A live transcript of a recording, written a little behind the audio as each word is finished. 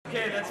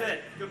That's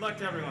it. Good luck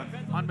to everyone.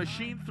 On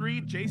Machine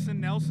 3,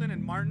 Jason Nelson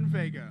and Martin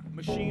Vega.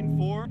 Machine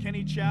 4,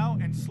 Kenny Chow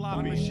and Sloppy.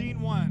 On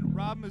Machine 1,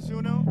 Rob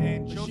Mizuno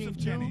and Joseph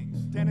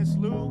Jennings. Dennis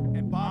Liu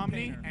and Bob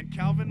Omni and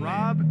Calvin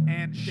Rob Lynn.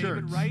 And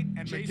David Wright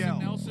and Jason Miguel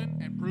Nelson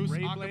and Bruce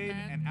Ray Blade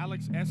and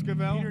Alex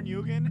Esquivel. Peter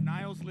Nugan,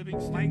 Niles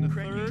Livingston, Mike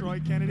III,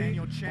 Troy Kennedy,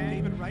 Daniel Chan,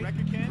 David Wright,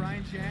 Reckican,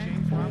 Brian Jan,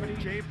 James Romedy,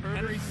 Jay Purvis,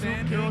 Henry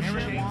Sand, Carol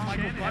Aaron Wong,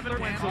 Michael Butler,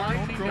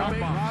 Tony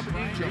Rob,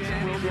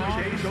 Jason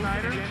Wilder, Jay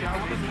Snyder,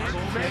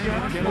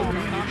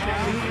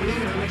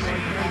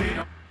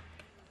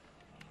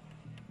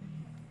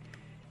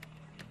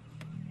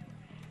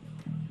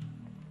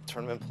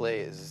 Tournament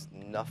play is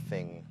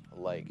nothing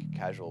like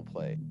casual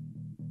play.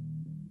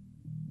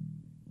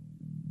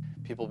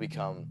 People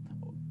become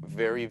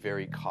very,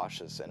 very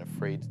cautious and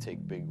afraid to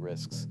take big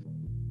risks.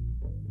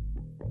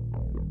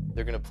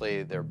 They're going to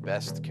play their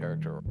best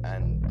character,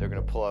 and they're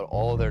going to pull out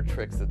all of their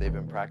tricks that they've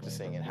been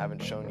practicing and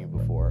haven't shown you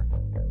before.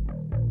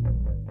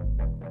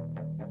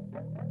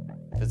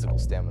 Physical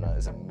stamina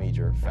is a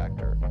major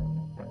factor.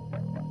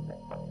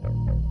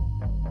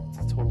 It's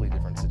a totally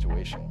different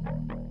situation.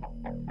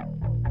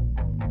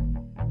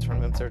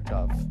 Tournaments are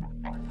tough.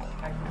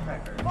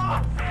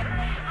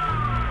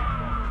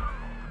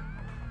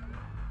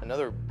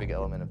 Another big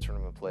element of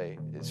tournament play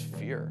is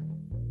fear.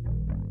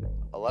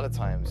 A lot of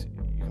times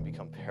you can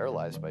become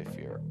paralyzed by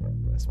fear,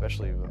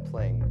 especially when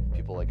playing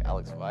people like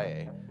Alex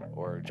Valle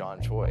or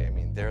John Choi. I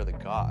mean, they're the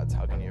gods.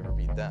 How can you ever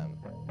beat them?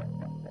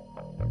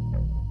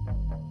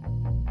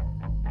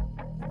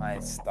 My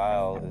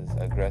style is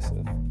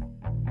aggressive.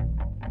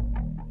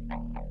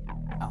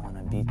 I want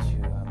to beat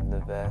you. I'm the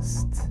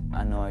best.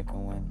 I know I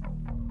can win.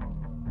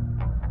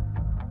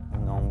 I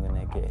know I'm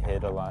going to get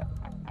hit a lot.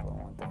 But I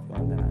want the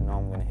feeling that I know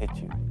I'm going to hit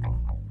you.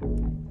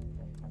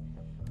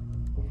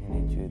 I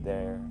need you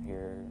there,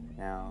 here,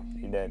 now.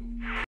 You're dead.